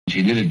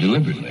She did it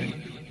deliberately.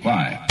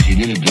 Why? She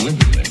did it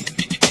deliberately.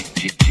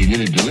 She did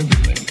it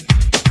deliberately.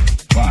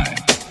 Why?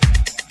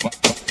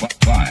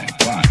 Why?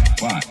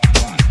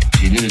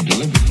 She did it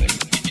deliberately.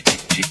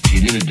 She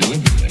did it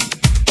deliberately.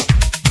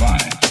 Why?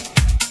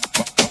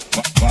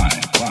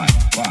 Why?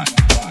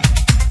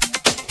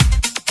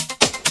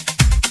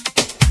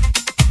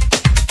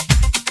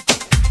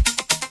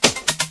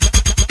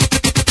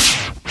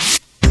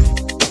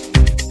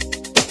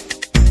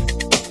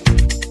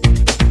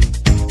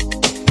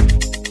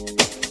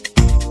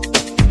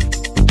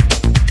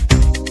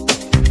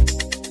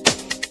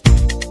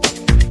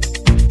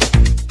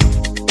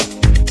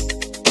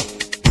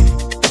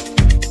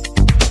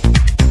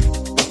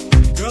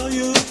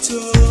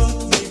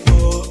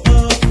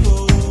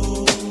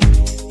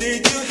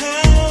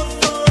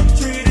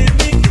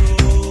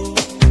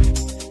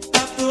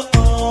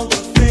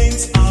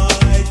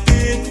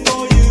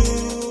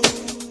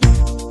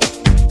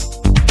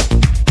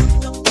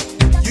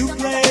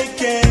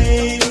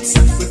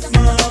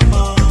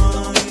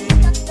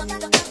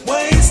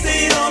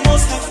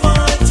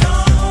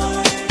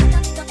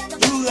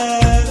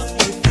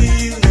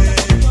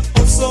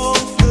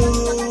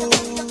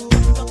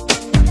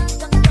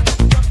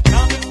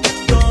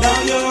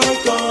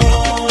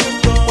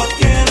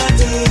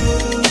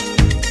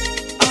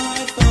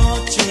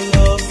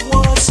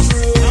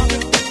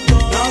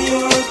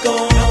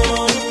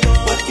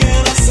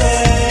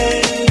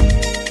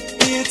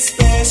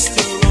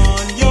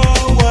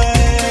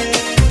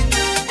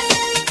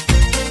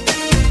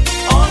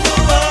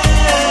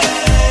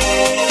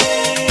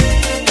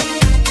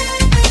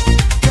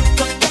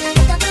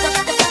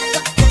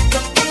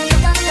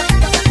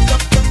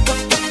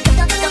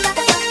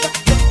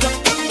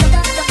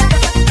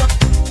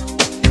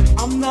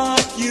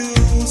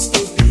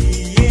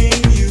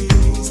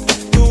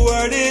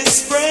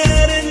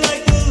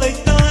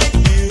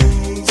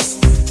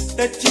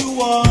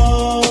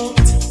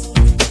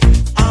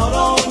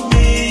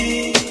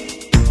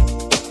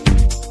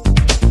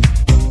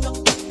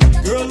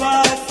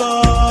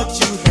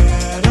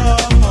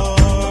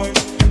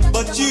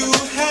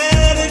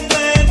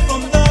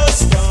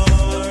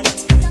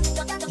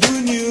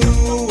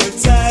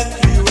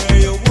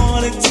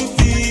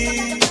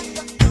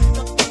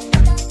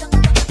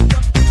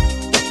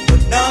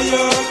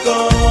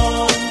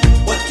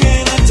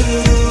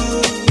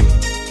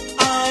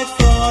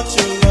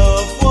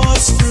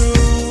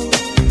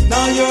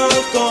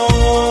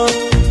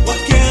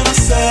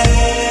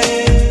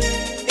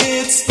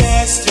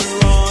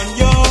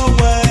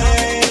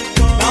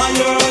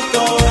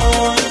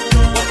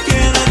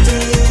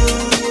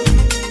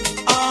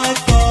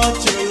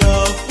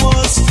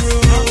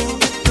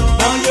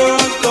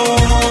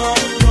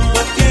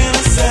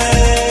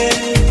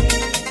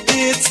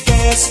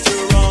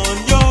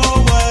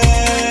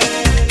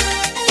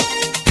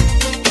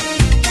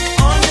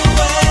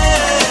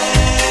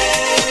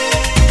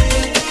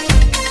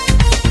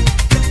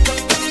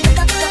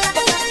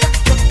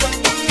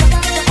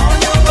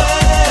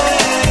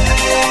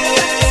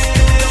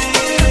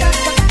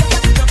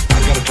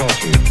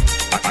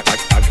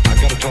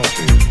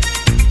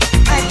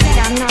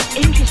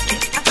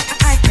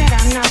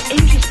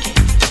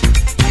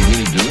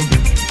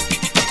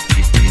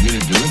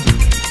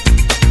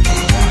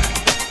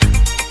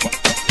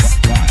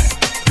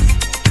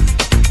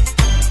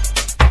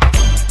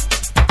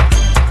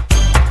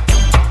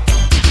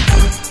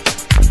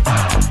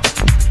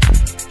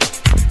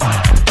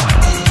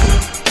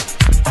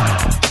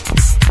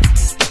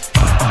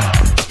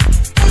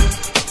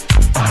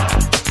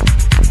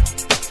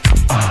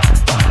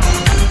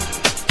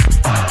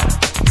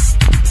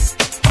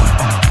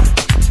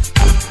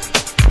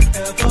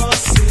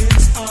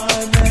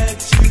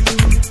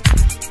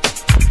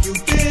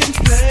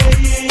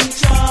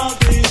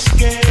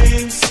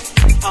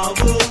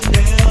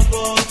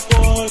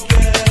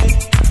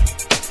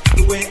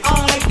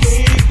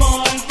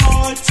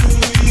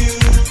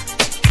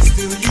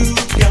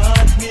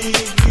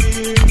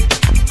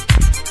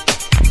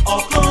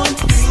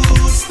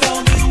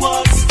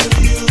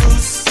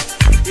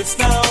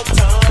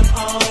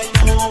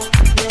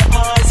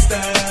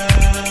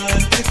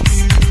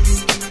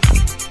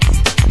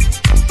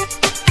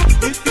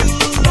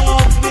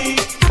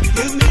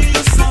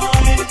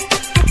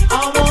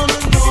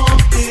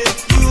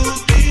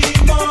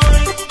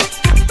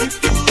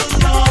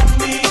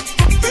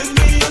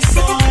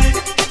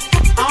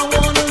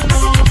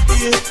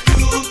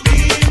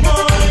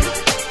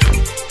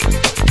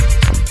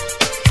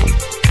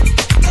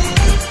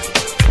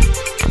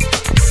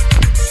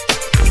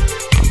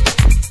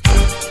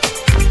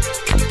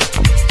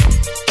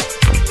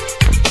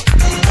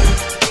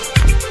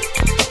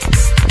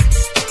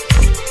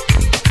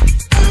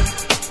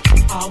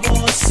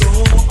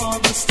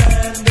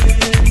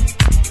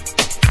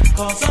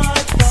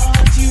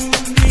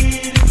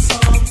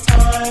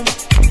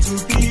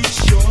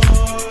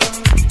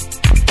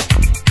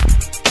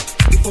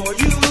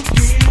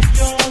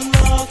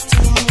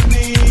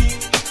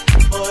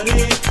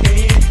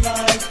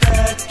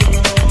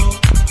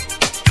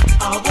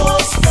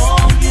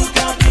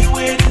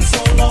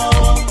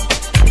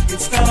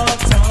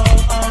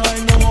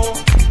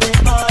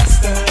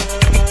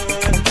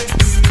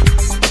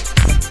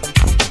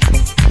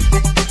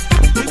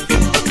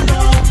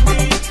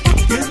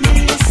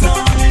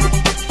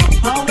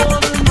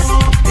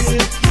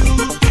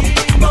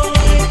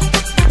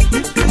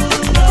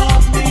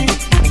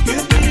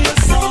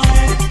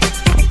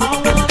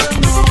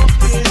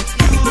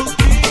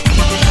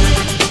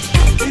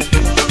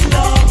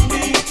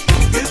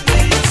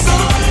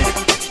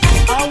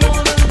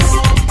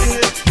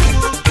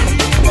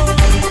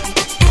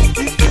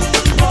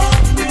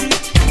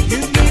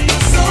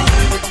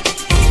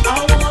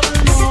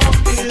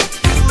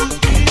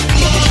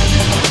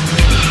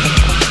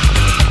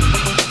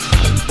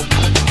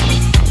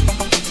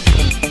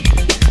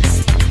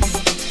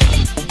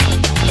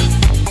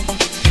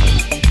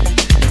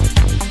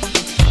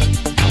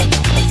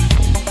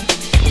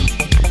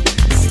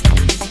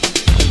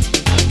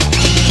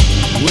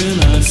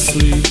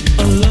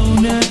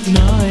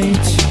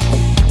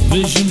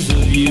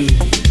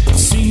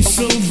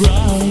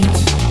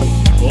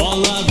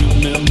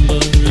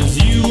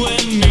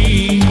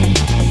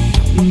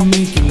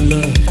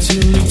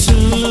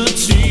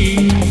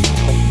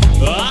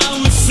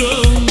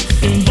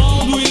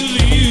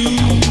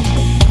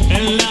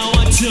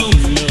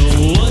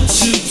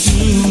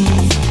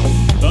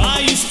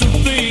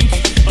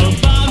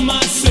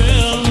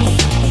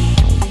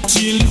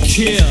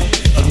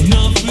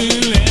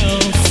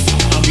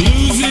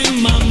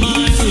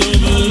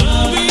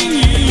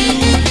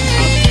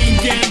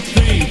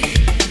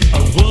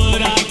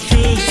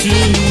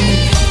 do.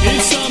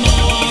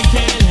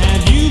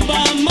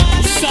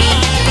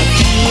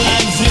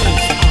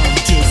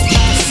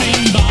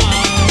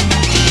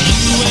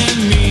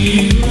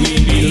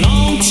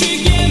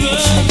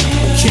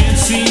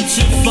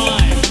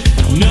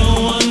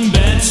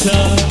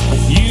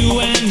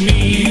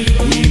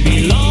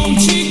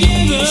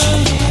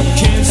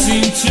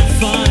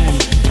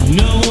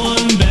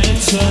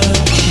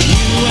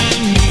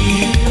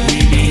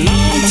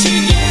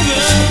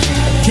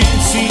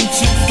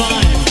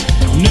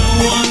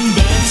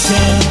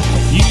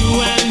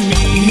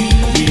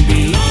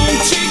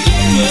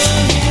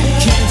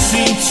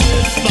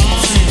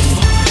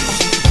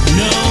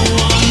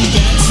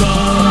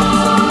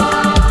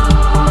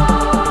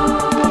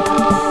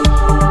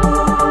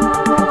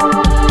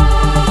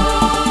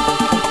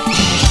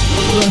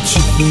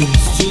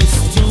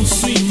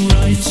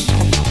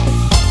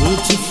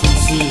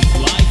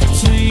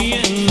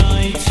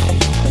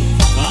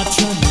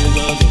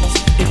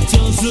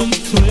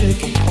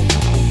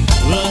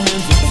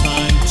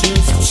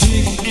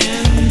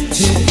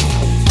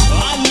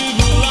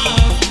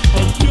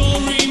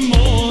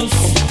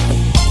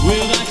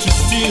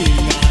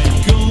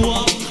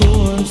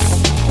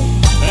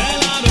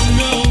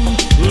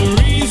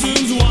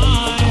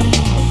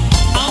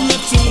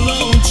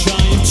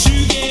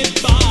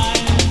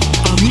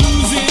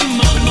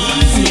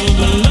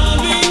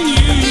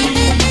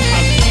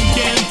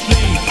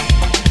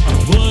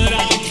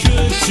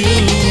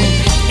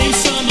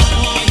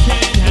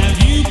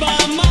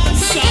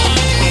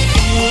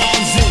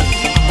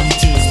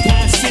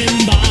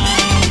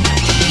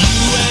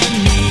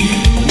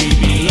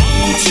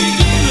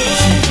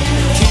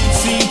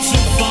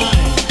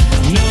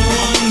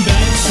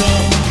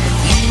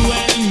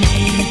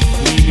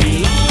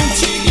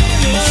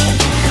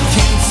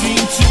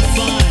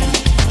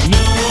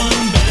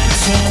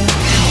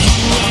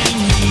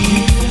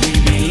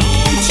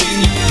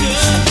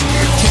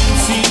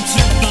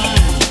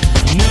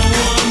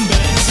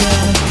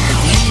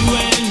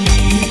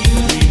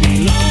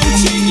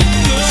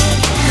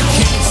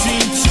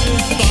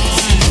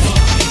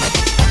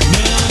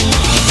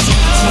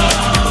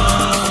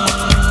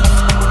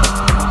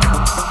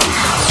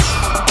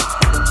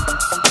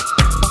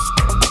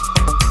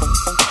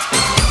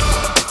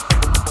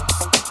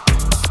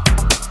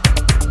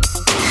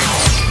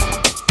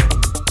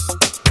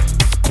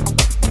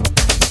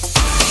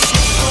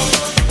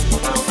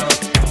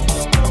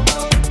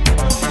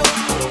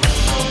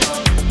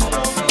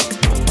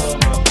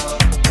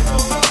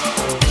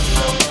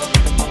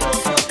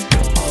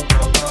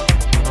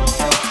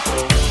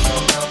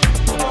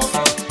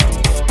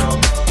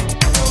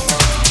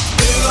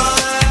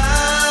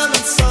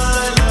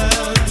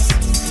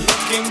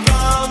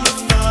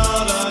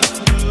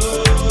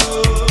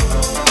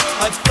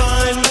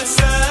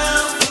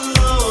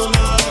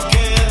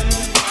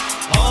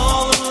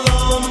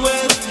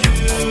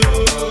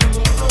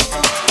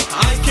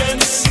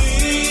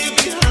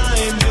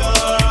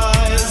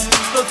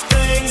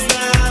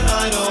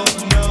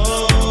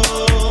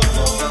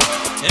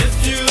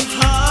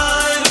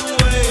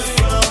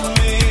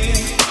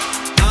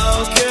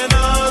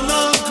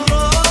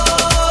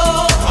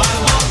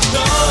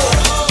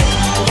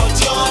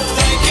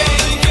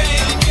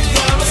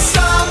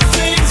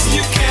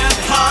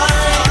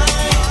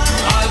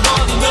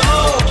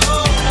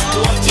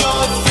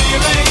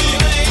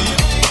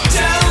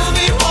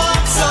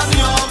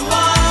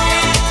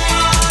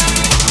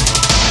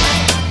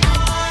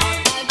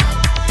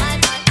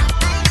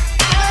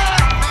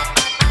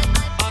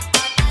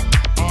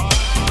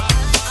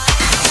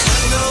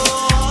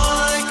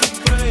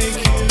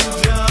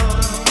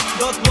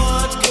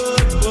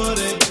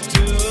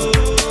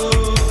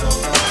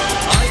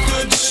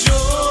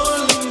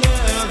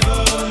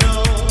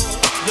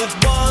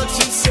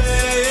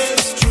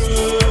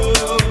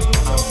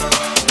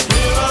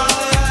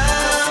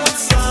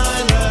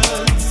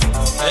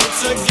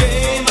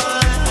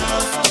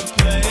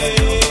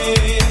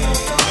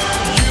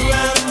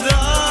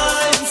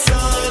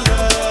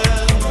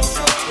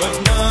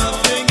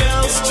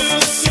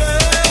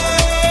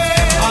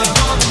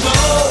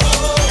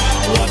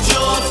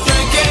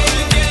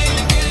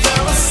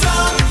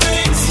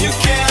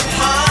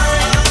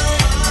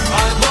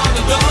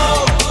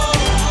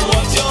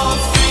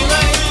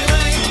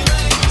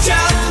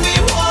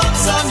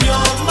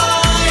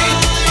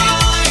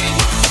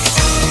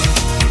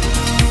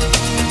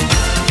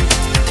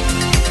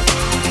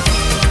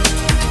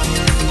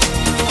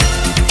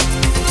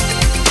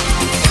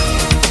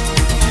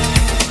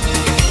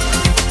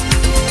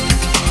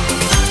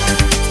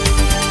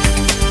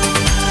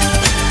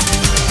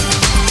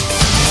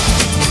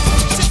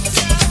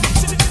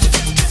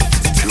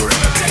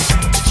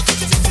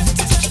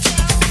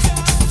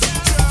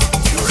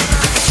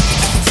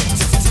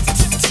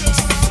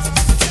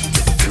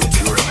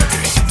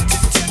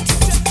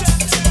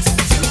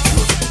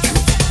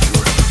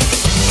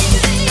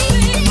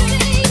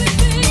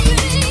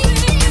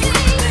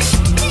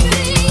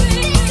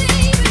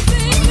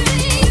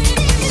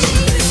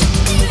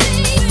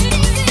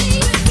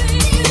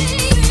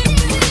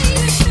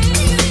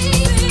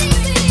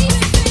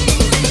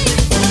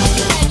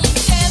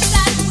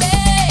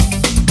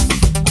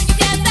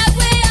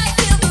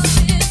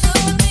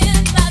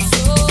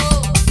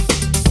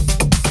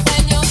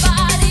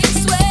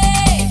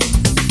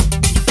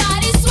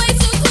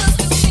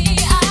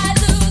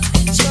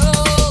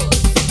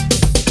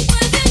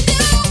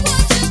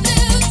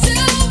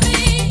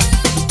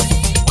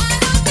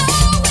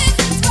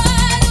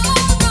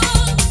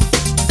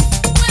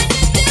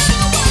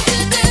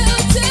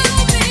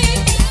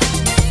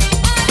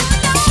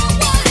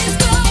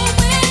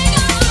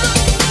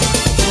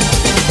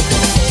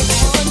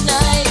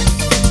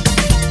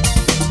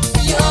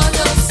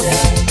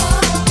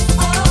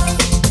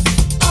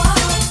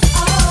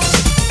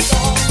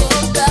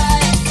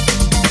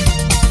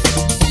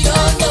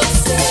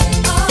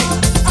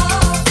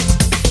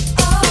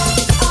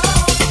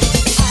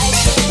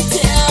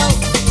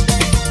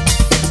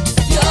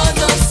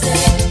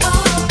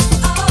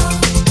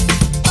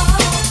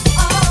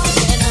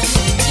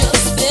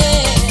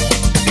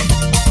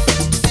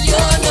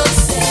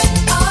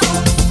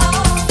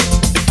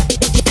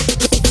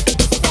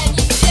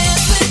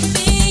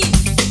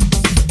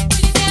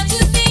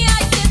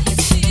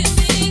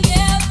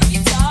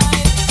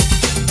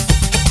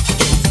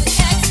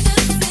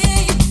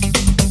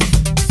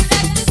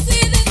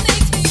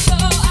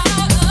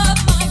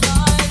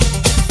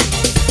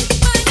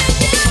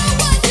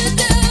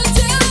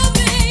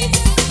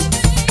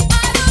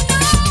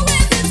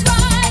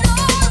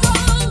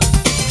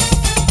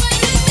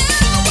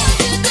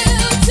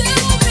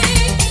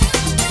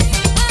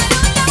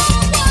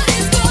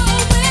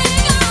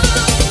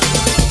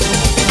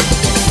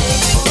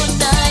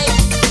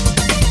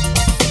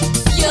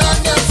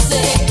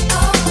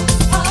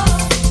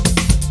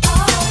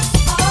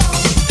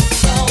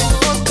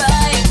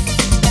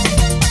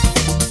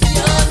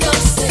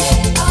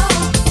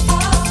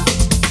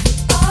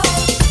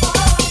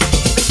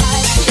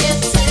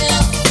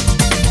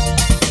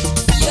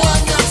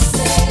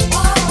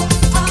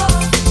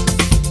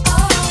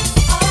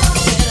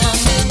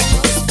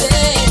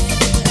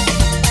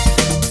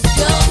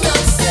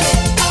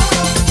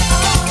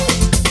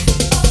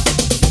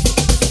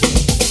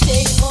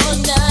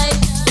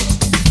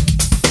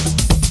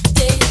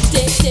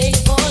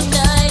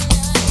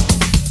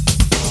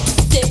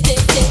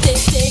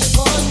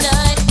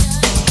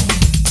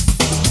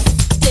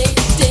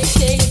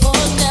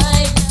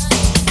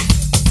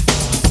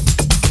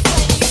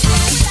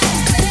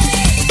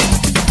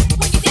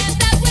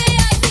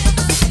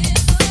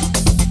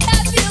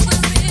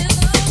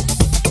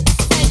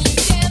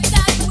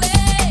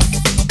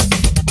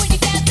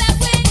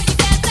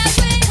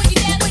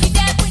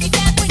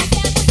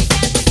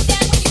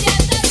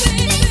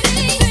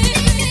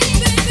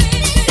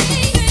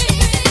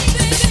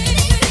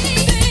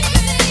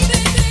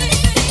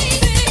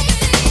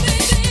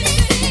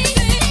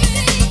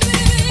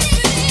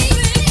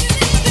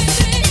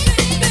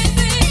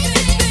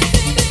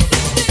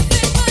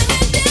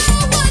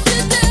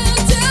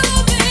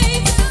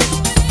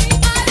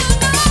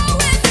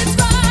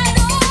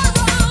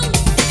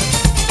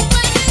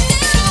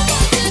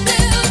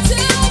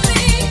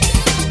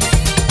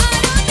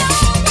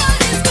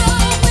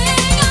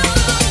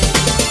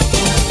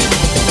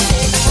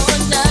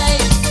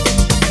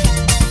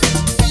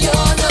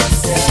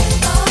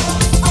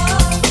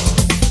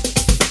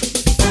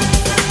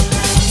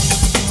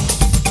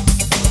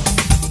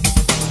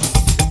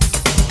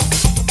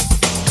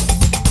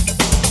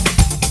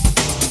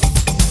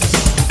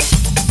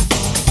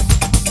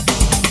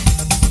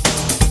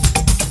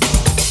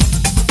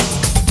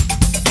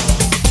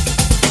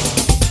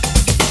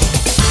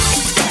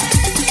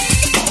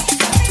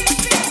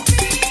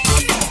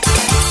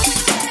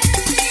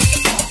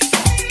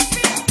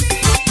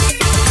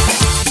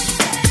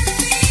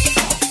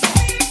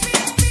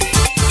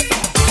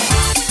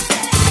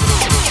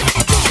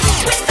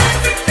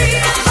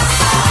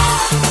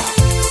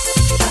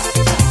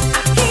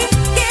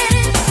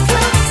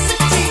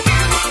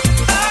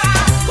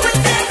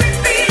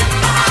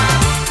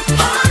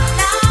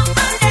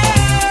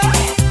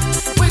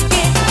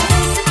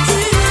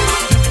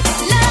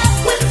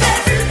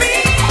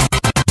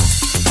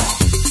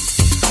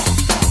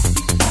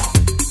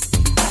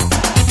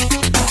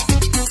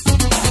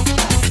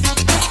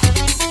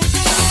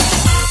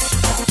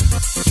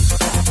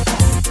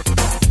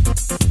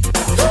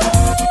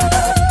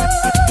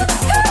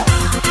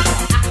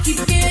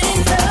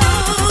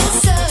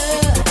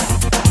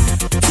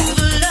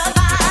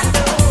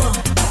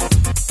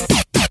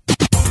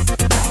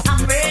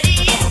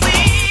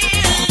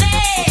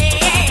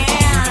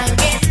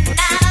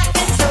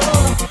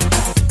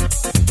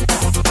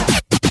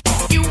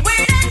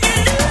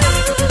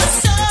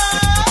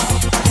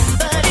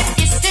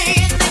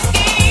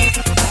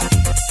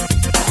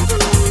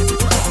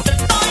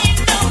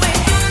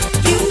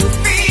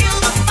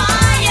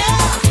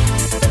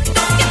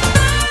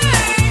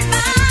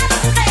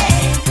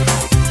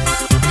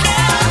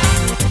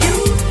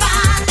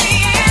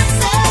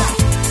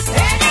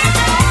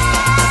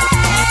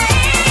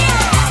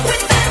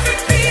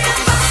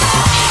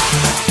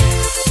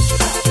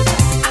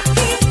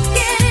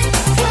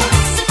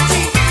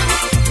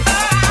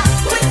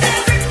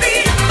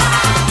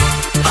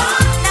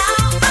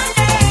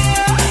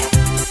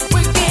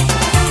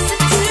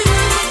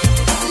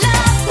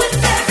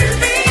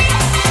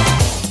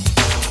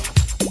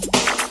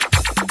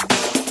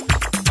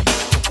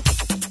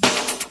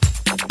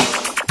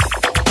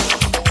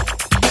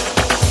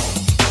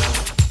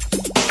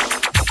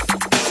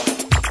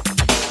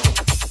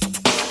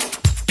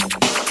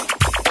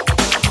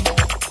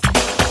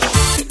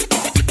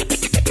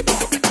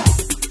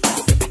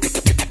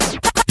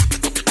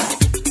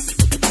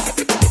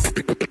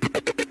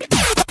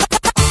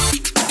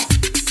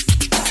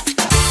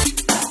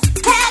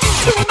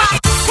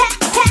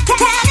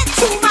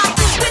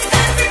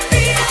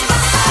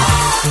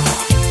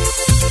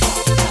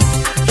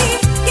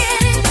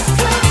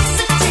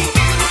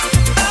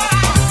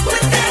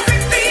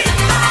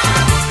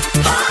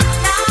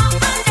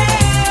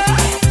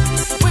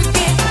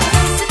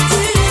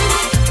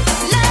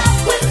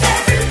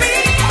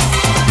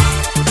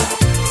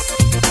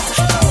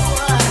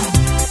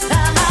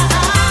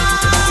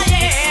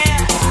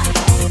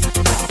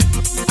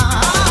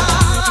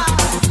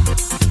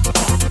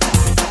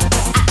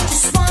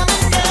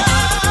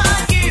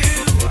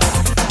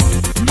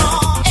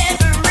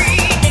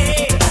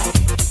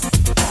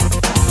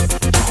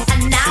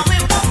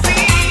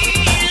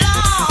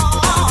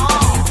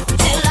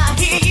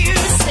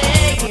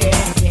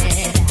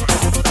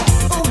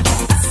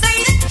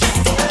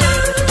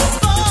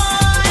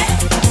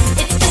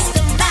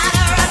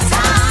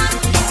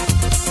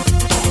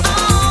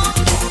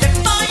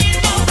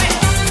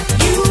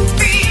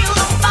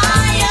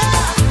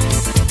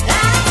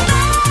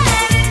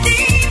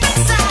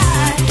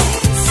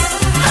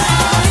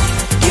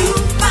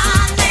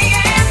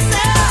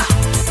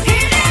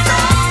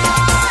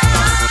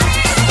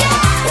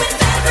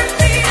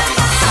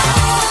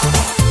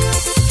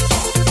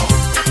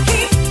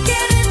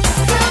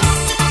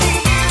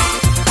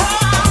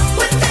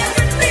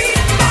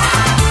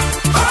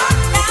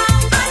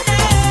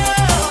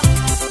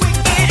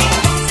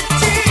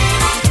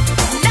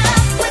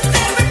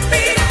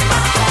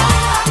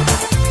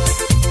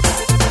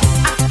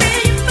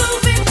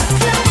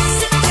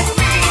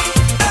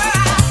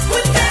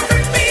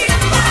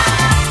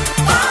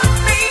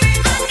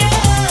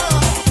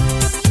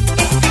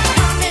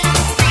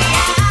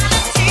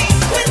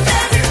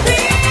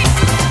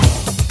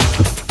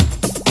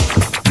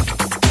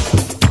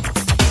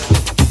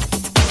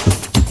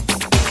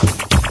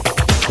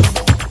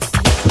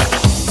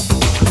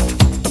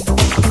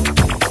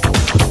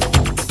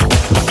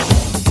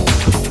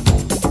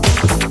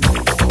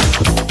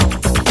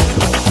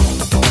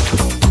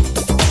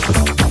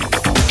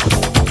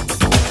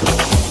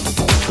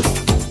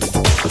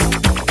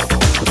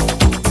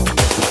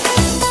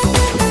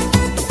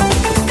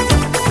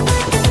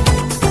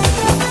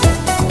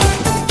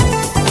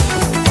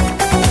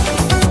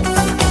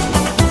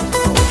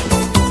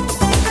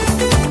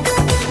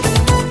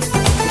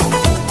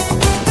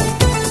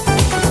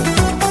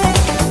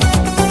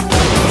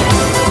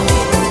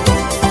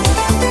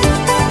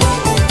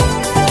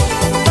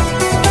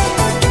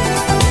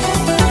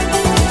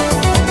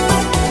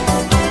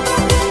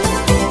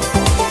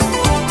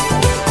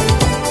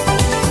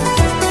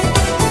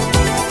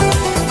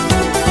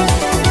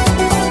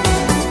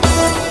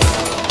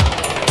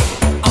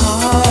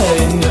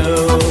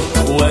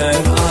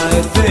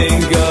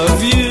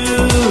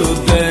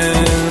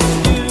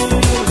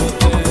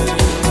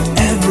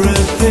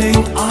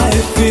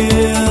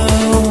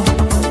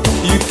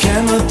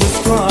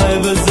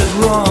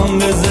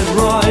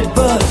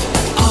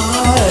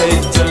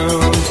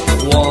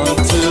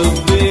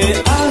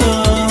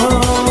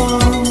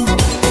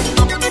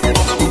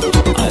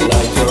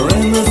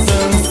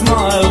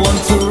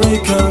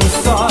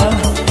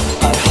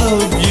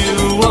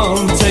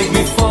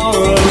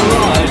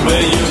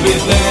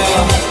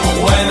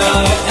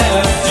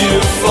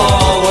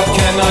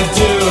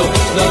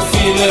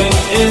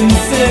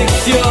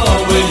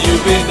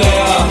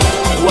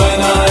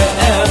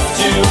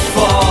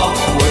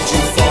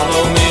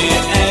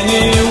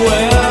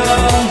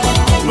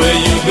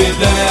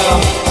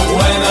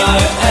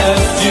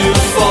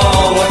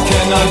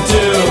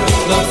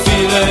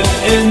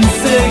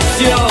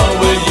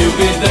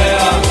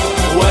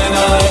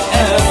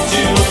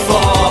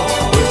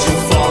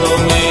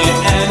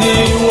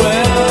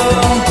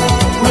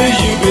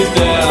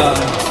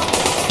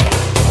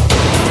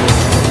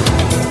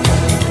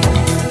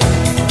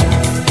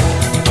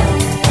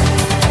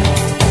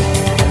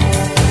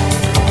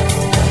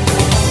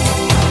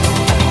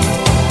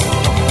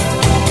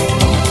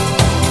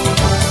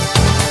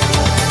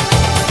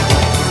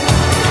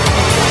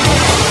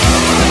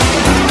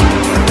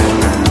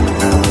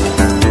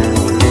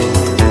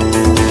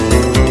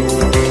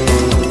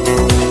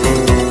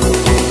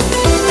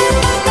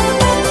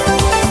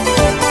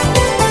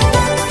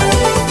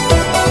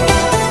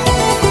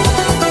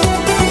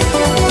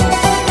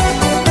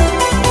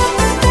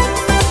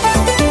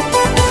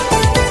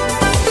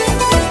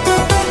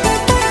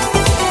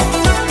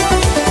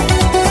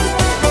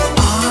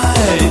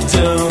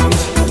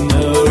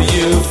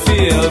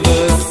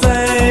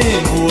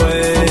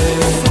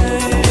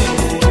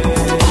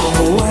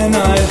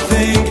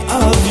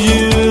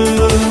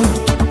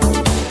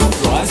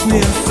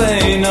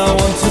 insane. I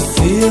want to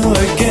see you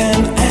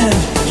again, and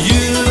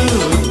you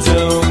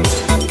don't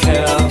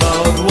care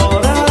about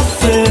what I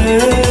say.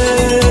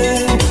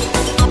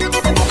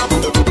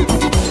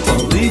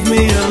 Don't leave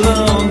me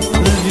alone,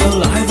 live your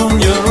life on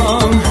your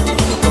own.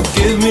 Don't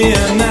give me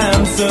an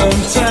answer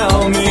and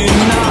tell me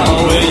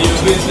now. Will you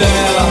be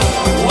there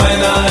when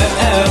I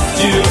asked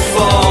you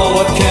for?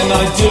 What can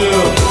I do?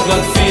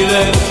 Not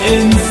feeling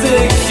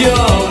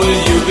insecure. Will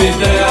you be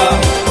there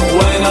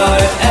when I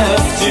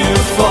asked you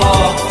for?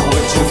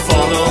 Would you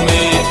follow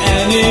me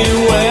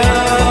anywhere?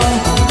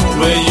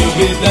 Will you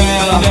be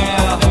there?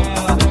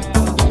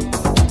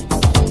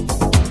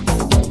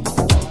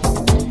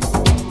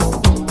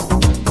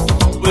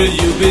 Will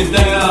you be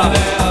there?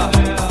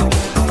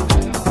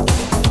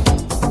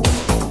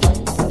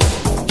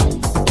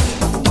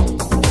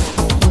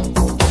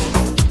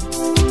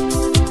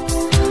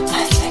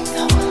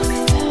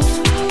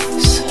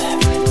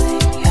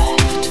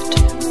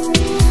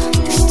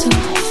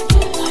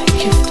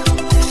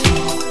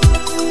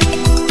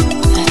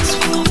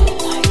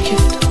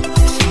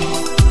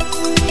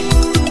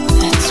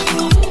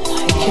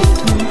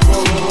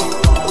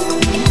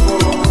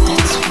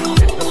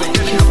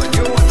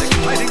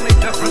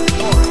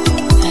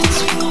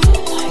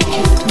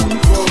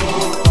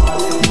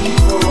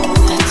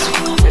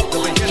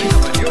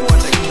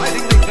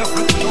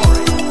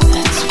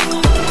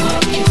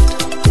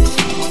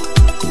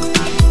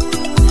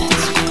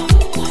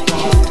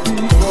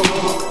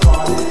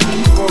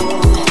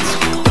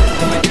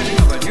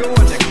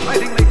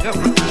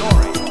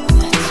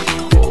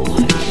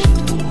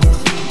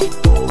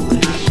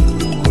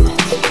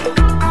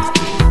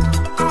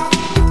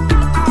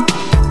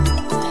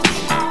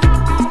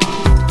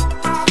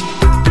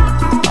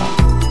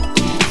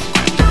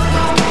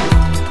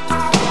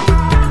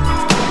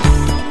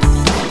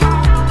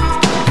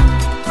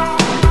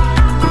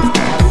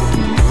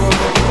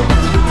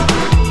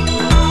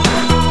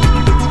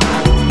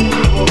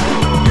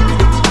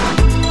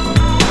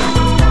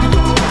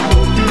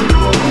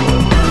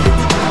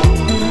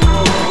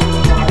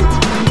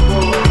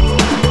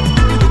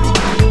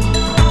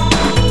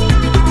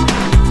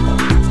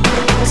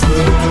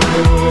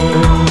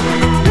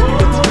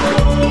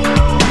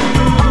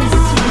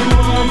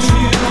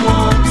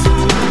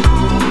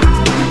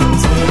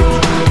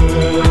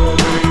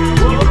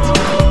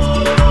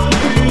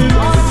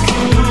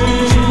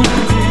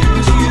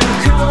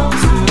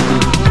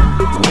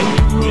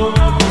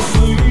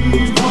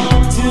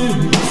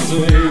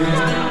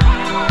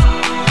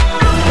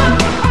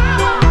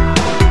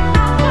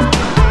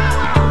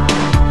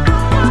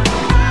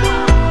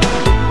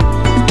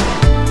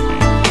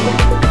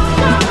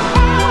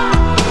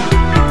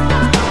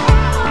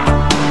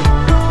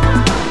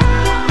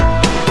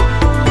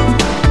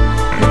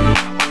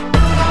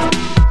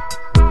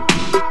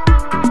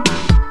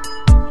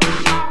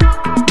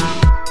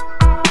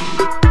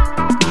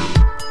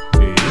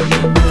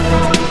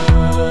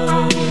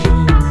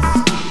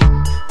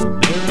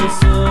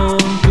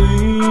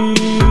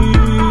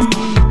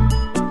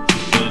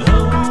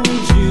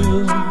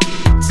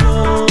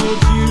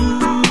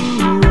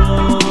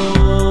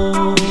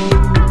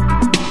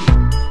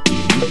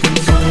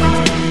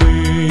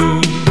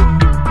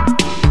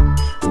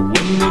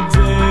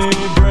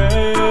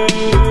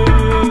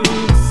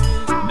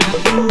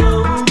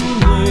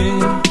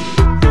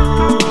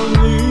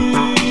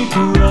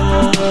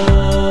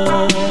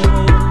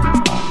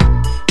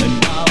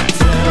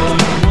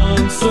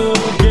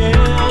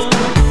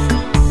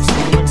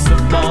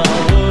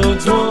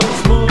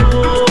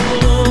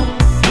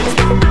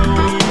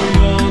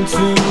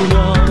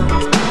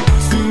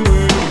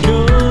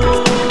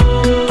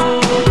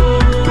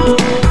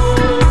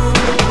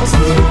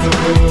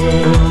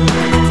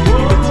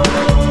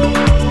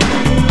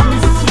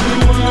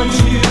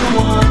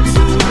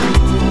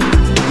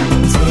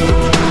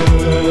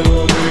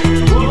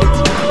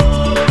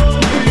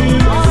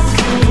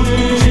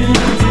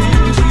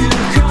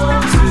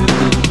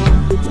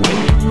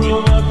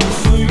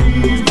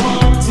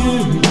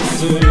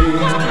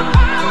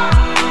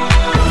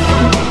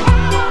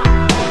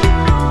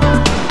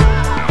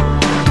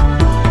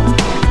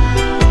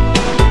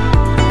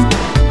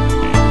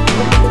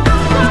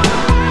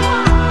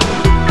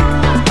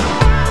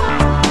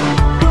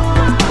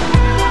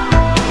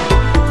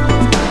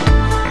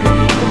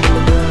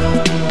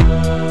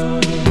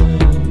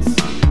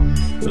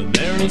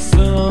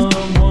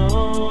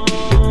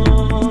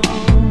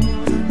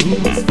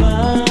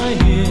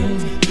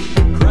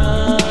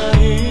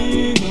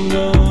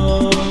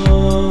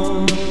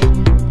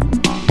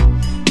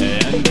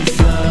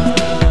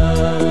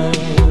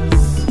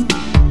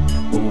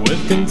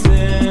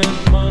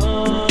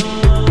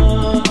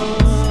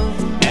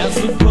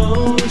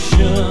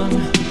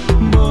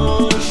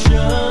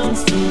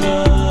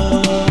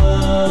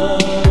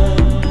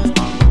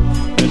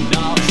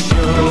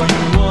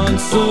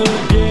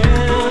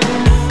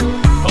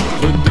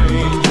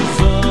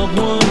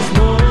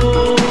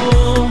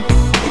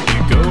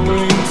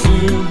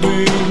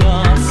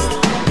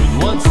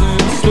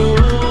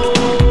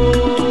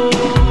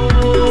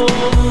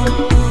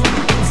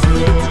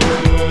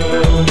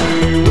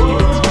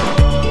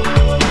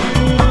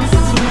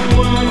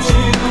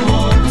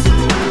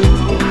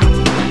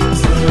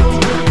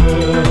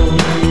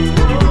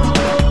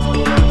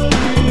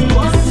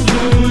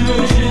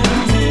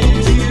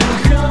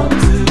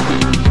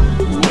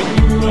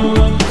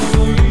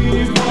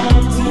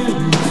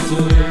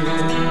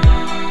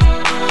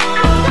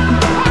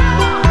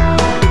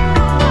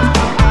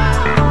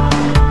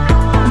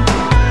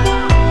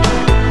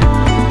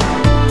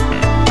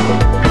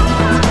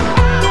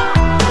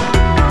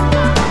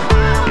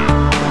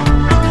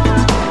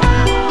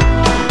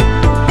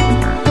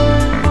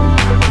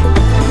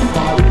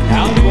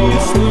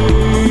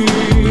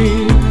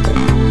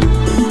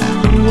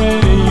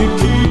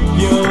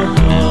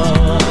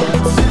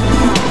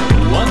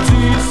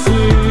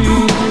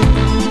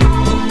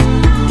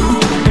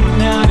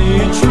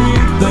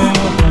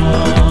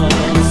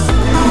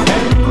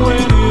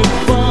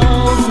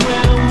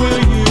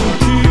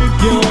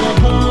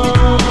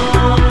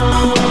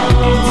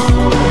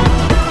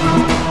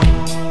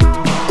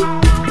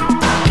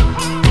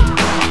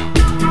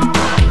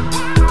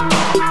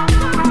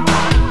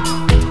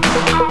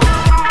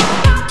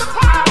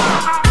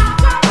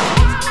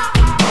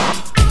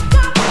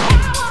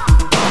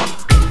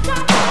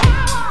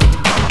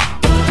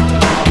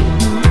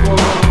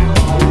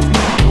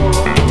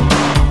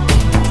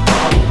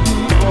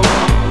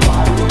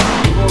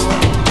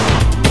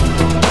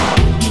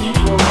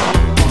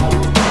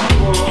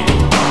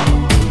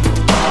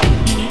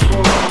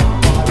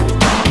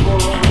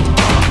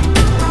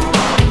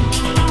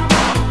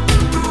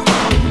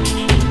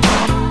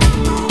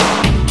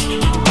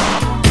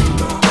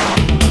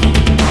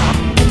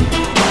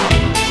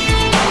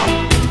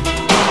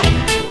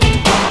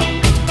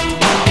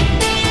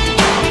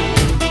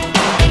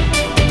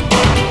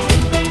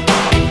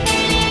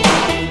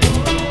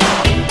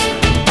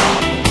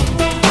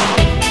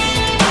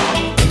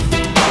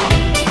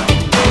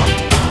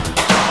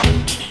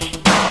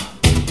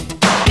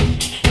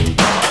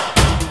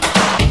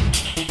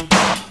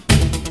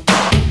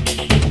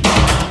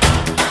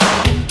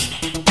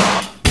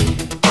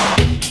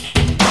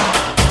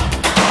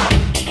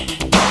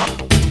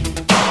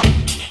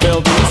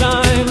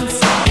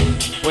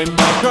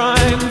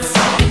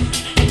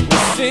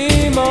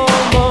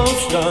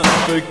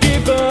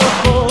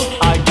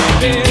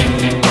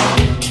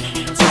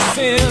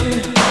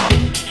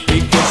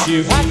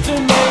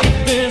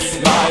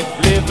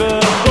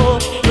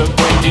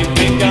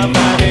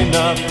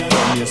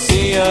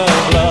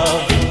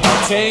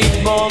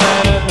 more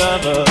than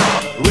another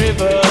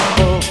river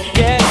full.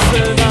 Yes,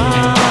 and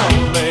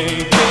I'll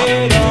make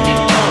it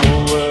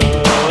all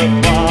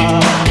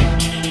worthwhile.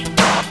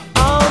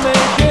 I'll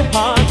make your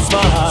heart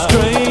smile.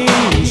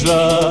 Strange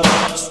love,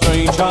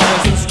 strange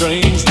highs and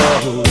strange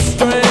lows.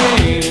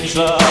 Strange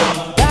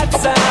love,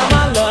 that's how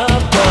my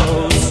love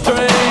goes.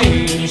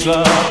 Strange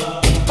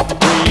love,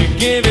 will you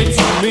give it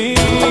to me?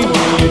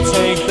 Will you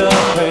take the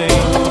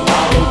pain?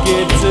 I will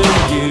give to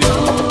you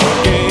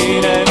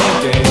again and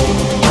again.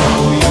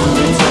 Will you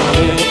return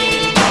it?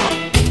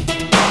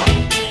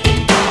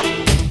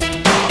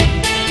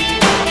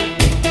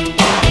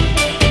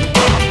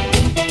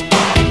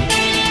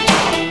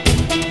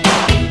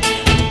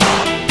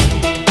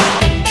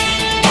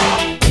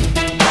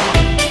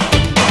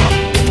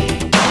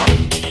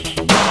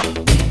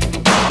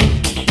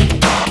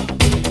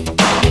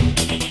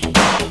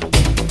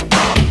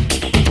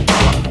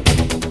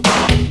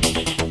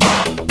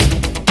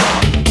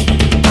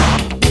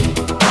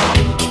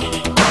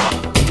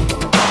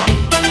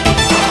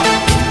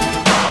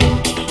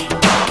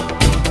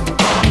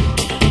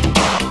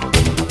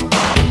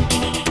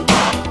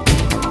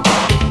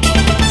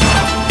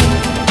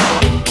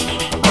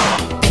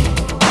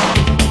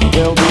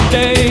 There'll be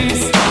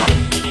days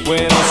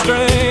when I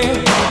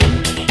stray.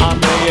 I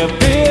may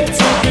appear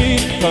to be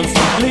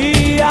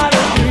constantly out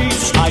of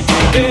reach. I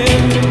give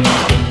in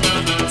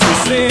to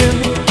sin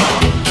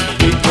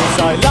because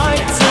I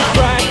like to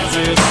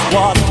practice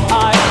what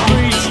I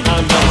preach.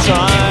 I'm not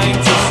trying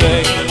to say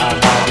I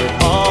have it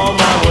all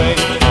my way.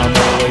 I'm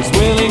always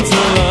willing to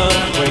learn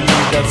when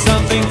you've got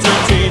something to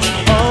teach.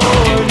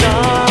 Oh, and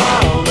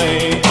I'll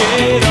make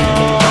it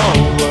all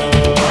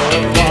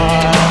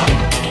worthwhile.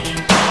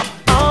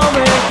 I'll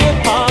make it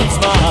hard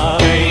smile.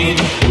 Pain,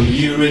 will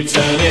you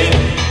return it?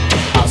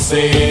 I'll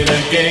say it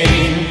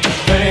again.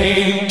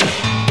 Pain,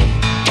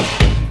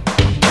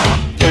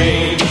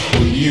 pain,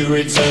 will you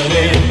return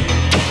it?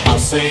 I'll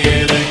say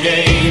it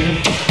again.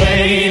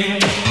 Pain,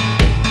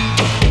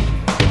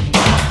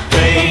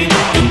 pain,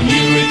 will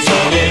you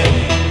return it?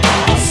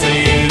 I'll say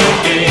it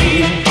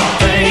again.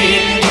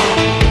 Pain,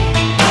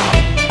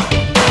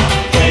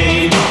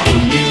 pain,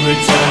 will you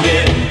return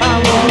it? I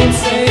won't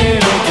say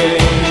it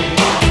again.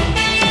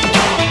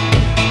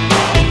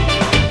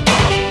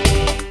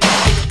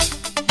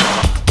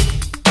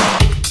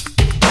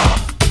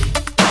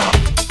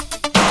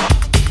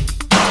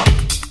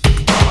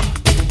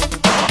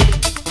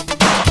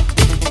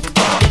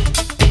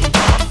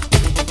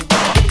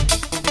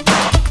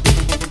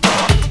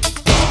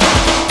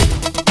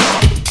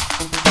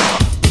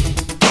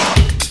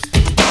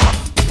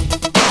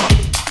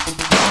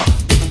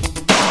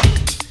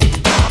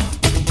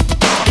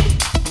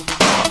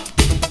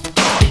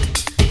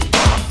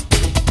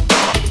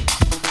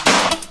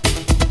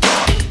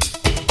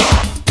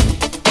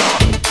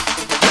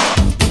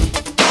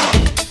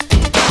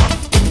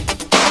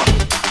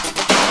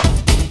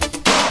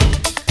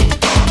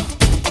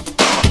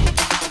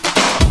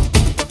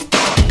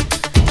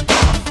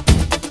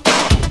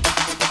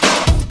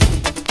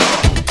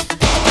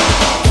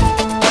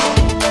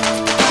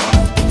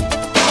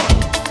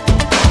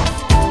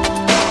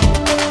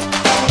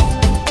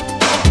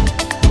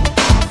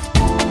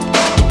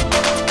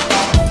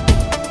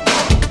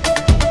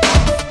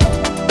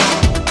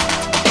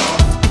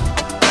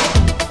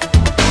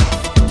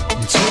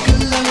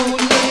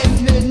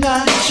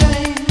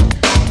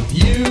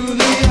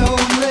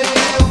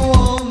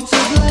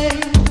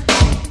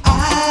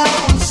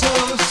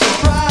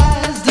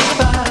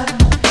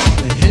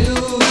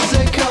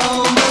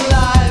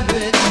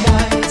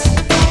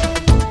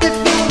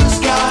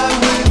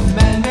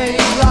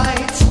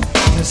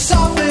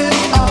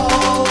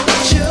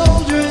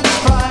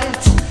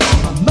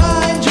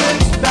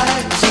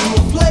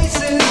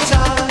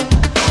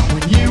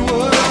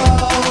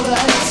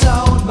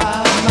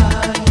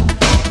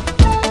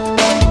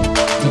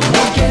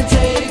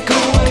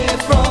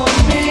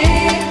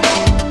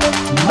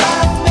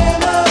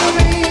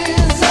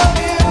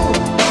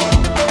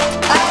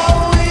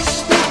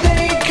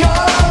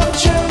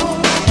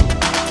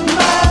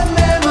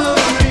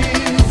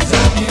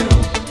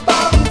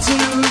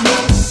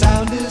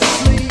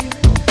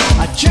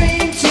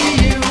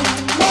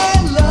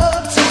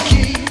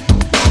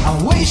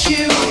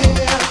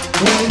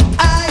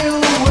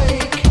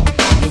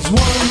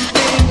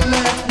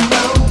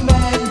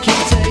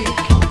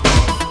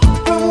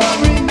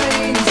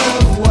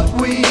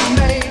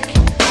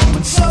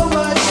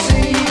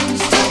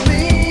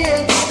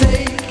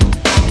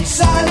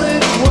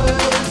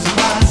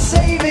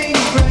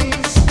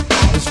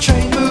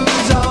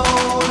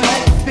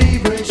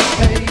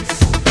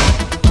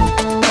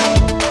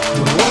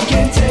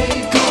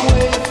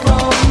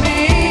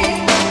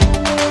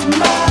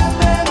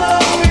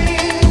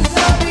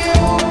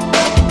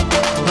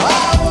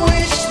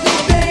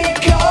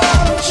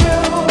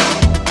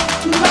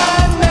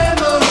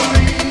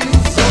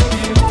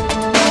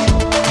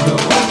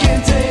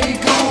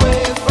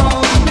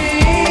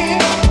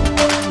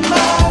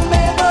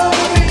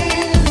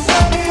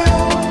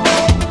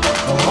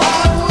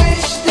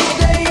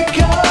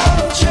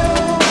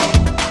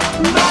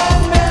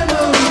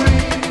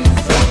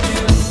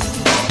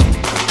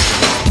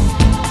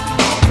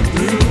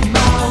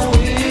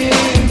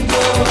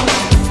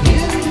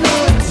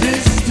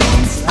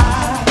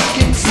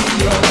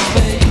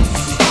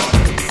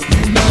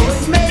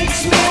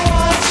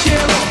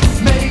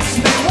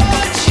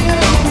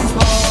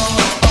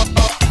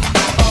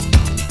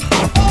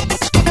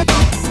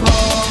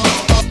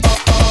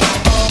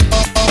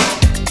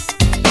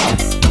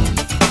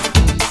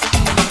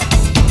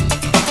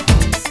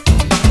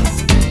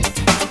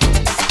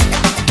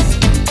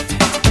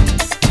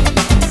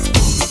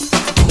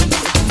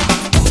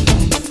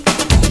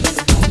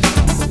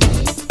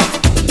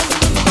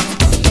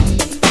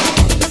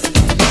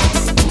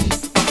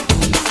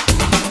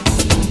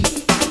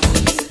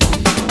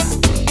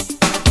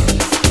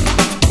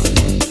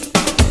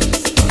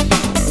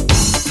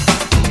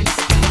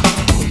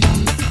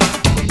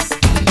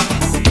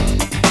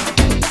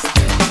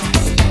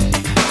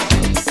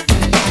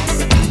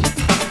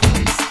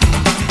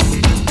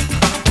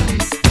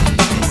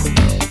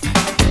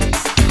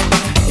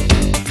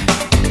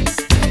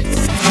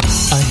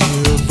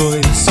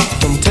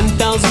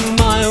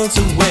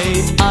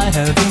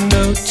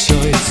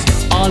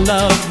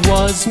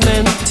 was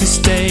meant to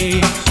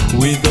stay,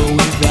 with or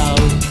without.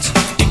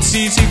 It's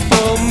easy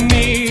for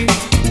me,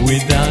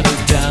 without a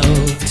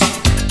doubt.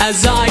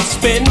 As I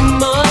spend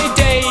my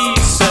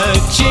days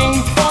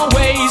searching for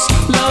ways,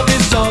 love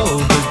is all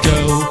the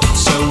go,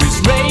 so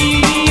is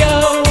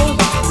radio,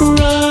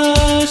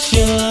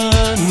 Russian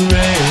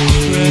radio.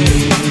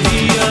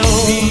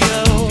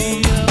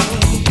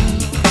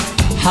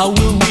 How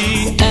will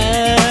we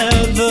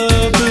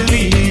ever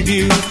believe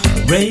you,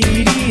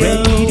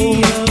 radio?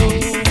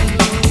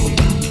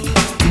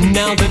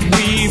 Now that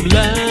we've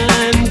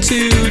learned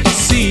to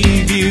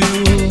deceive you.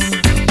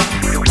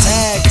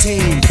 Tag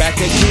team, back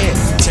again.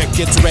 Check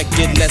it, direct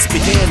it, let's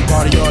begin.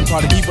 Party on,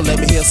 party people, let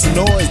me hear some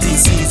noise.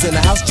 DC's in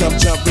the house, jump,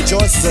 jump,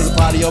 rejoices. There's a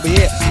party over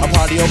here, a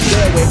party over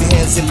there. Wave your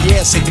hands in the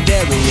air, shake the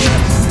dairy,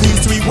 yeah.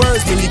 These three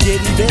words when you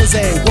get it, there's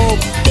a whoop.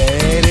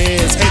 There it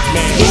is,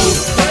 Hitman. Whoop,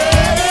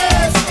 there it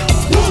is.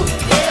 Whoop,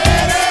 there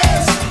it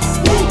is.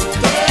 Whoop,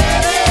 there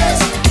it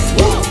is.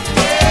 Whoop,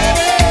 there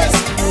it is.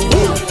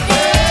 Whoop,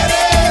 there it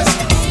is.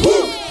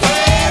 Whoop,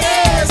 there it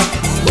is.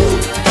 Whoop,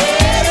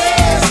 there it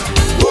is.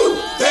 Whoop,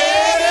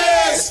 there it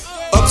is.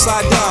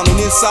 Upside down and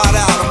inside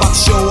out, I'm about to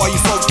show all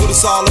you folks what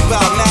it's all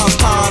about. Now it's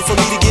time for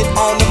me to get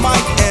on the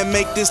mic and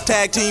make this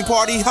tag team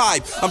party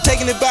hype. I'm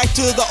taking it back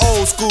to the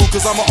old school,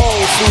 cause I'm an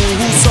old fool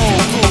who's so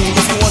cool.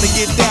 If you wanna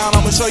get down,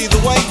 I'ma show you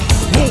the way.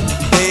 Whoop,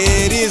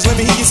 there it is, let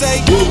me hear you say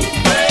whoop,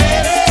 there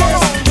it is. Come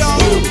on, y'all.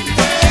 Whoop,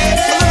 there it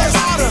is.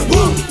 Louder.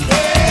 Whoop,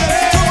 there it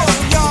is. Come on,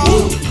 y'all.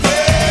 Whoop,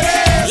 there it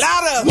is.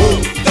 Louder.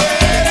 Whoop,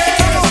 there it is.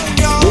 Come on,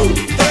 y'all. Whoop,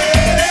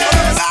 there it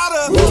is.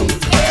 Louder. Whoop,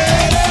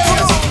 there it is.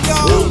 Come on,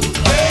 y'all. Whoop,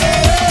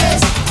 there it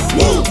is.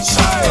 Whoop,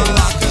 shine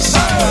like a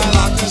shine,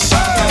 like a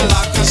shine,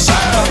 like a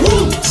shine.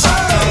 Whoop,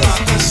 shine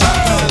like a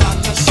shine,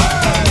 like a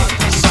shine,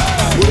 like a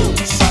shine. Whoop,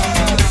 shine.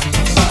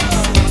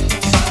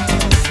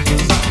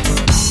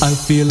 I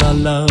feel our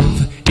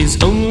love is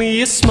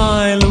only a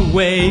smile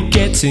away,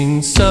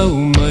 getting so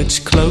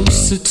much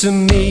closer to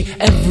me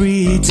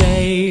every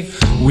day,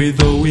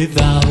 with or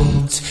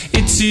without.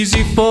 It's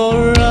easy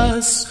for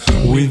us,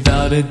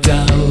 without a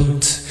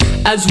doubt.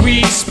 As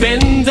we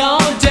spend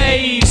our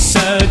days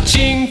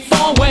searching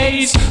for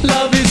ways,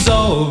 love is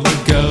all the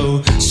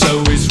go,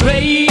 so is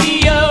radio.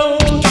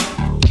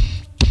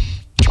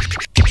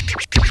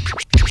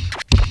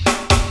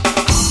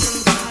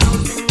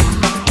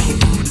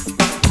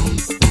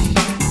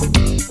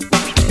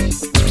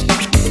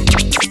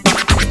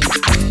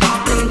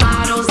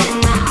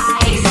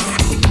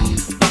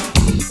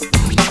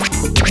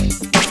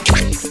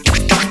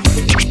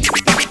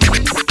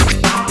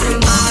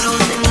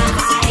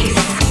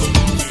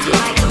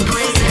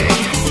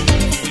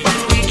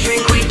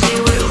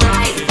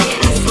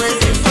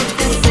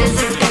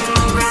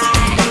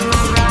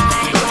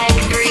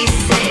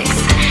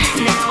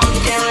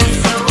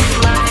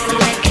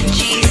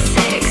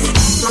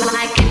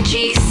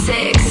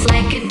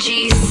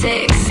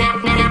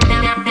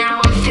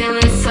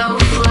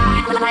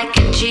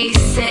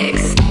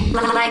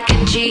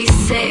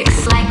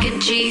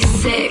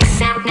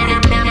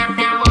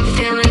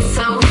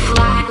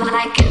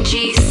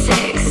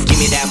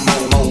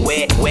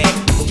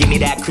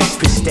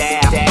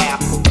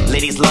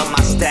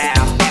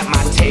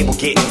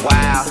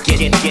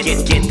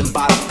 Get them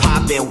bottles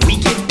poppin', we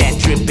get that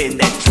drippin',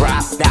 that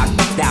drop.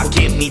 Now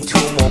give me 2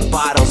 more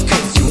bottles,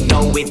 cause you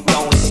know it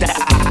don't stop.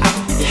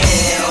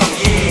 Hell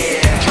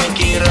yeah. Drink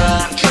it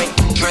up,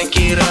 drink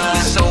it up.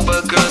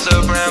 Sober girls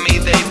around me,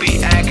 they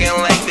be acting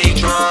like they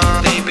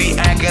drunk. They be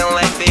acting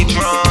like they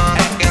drunk.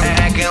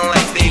 Acting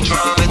like they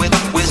drunk.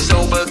 With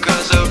sober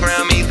girls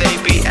around me, they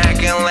be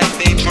acting like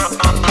they drunk.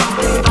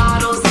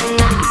 Bottles in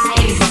the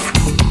ice,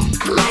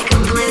 like a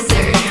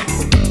blizzard.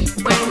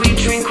 When we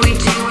drink, we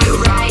do it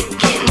right.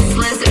 Getting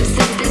slizzard,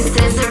 sipping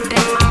scissor.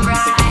 Been my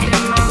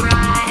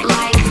ride,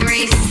 like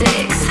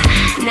 3-6.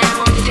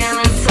 Now I'm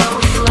feeling so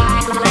fly,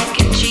 like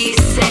a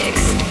G6,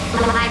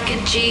 like a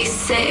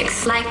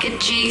G6, like a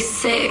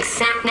G6.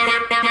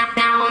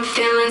 Now I'm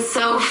feeling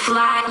so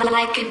fly,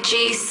 like a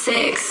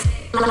G6.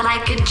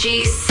 Like a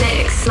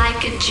G6,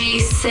 like a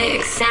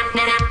G6.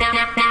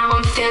 Now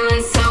I'm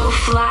feeling so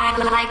fly,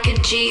 like a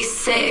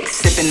G6.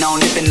 Sippin'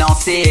 on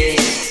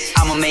sis,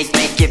 I'ma make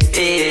it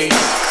big.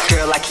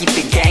 Girl, I keep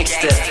it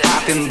gangster,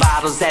 poppin'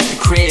 bottles at the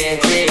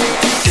crib.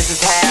 This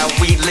is how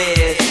we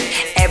live,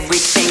 every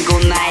single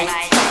night.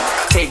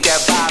 Take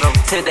that bottle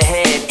to the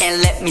head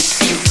and let me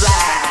see you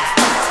fly.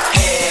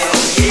 Hell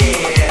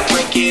yeah,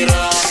 drink it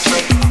up,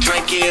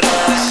 drink it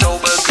up.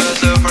 Sober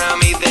girls around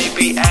me, they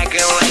be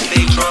acting like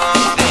they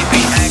drunk. They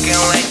be acting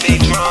like they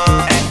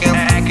drunk,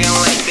 acting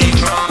like they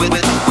drunk.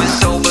 With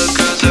sober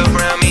girls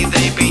around me,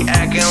 they be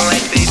acting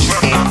like they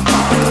drunk.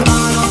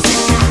 Bottles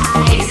in the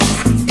ice,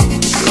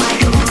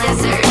 like a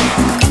blizzard.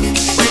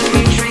 When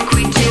we drink,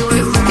 we do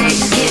it right.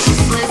 Getting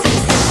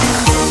slizzard,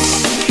 sipping.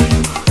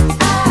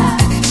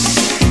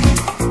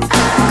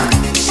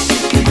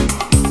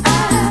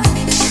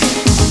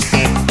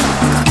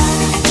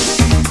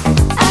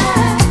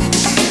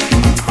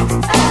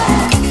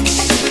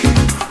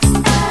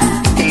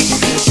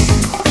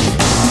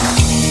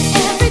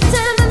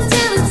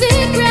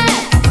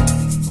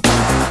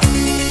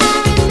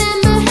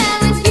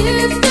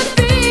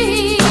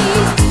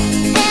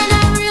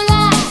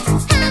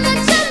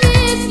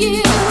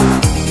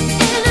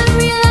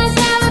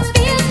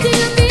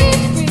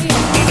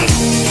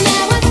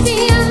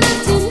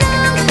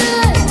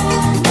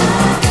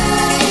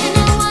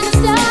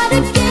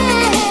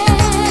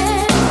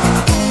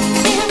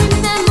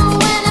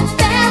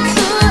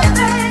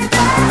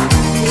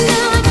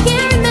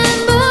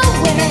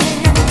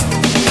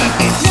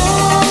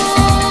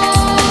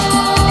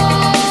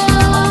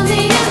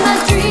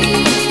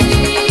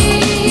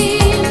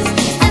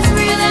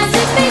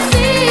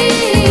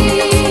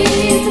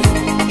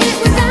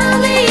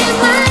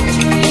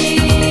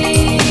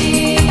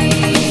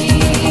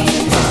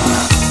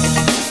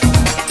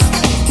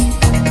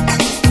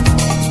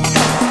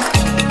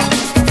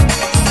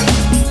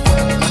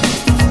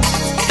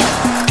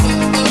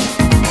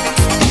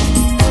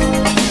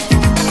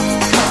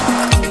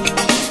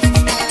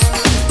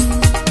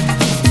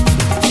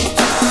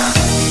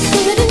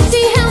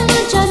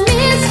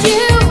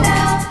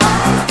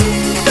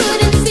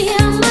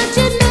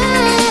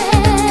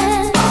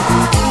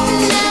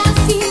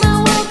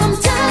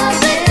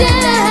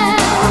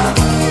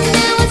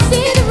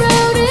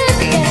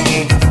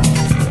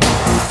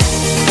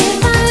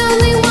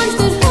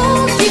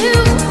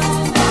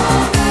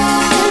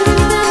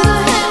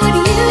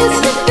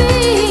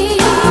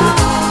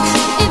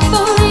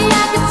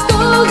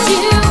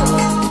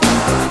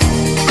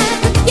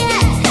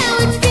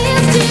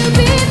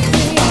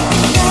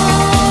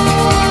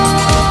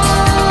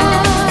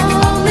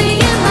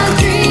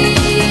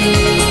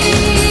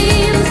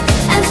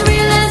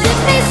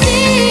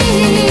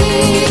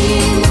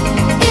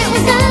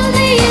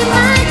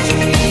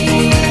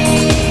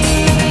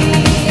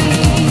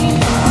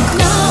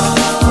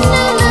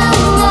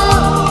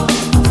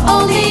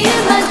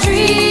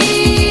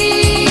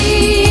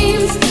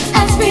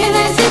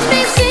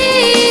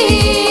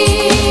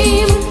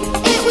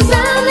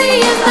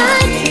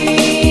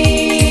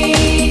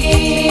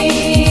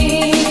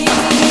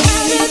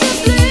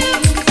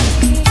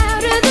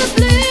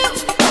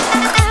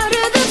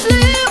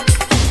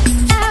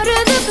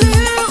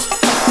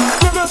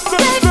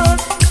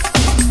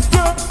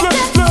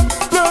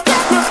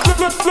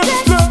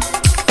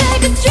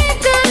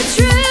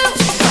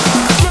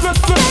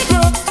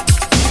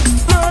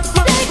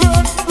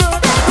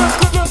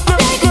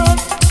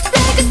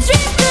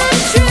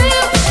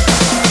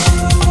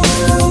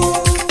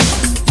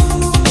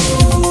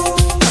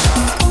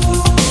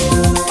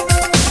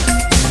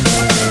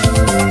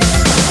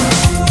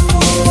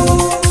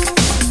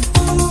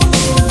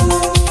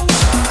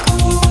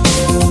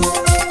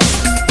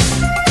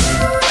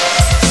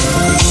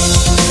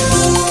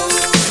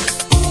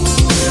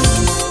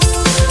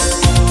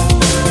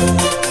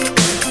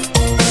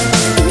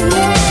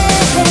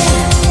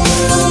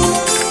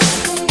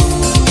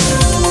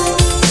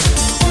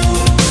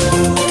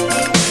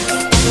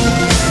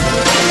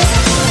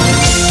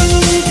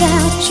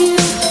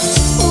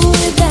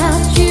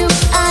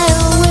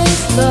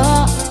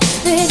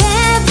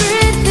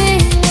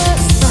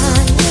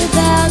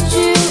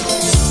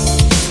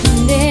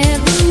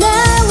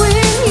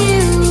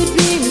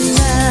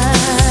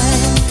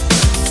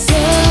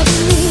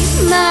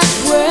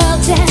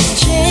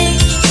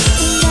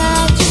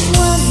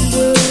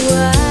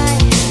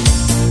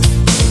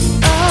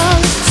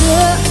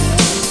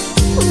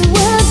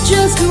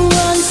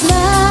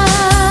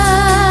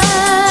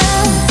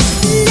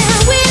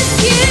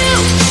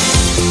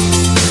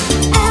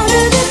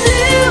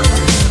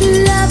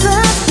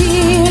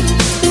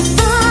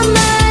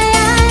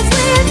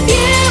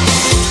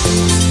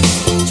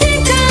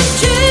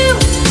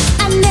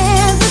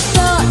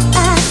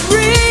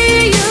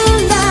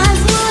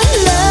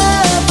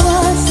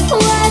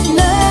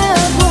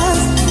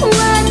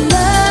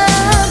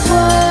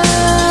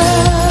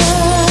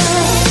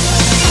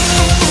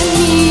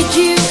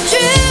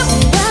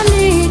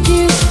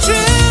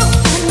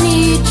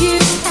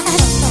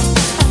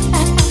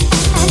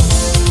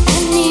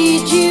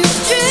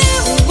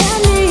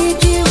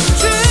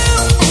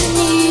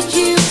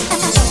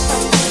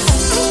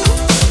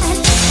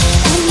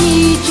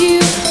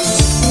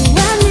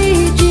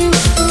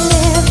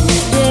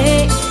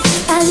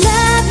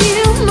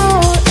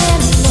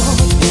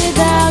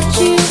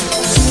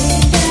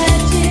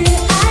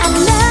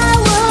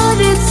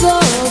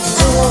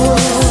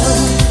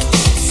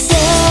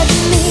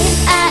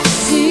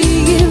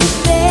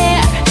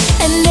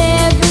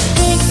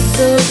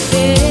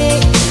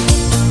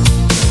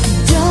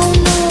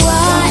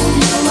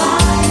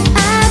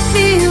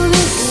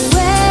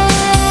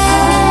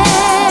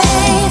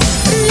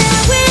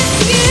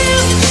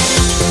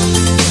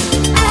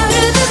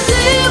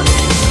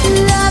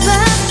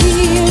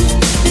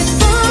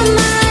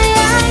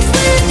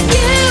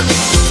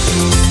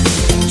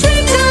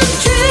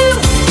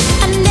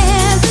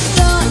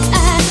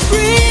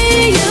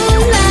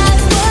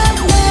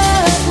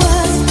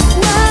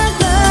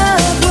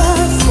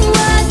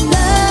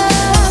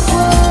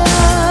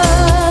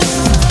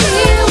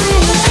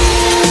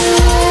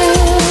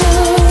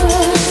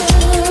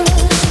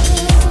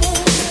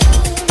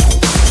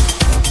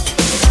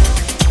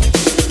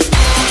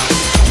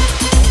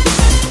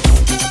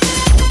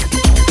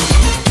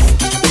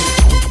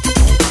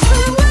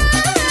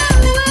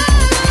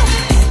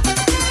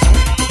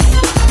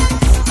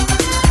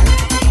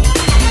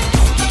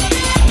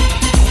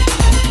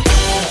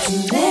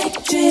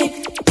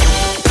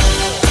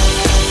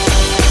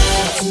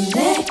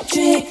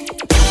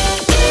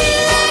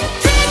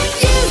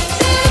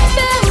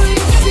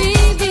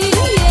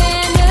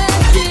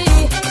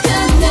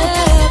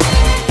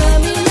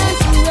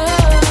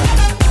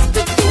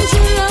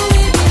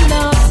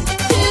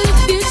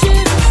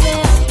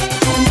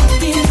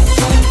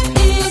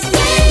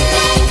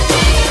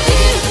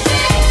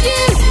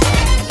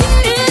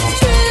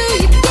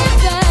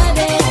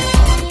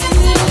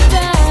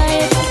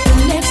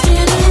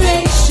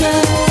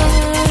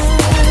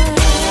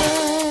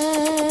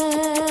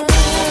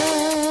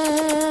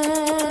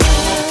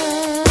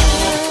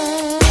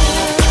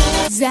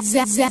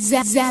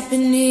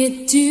 zapping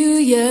it to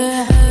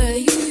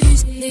you.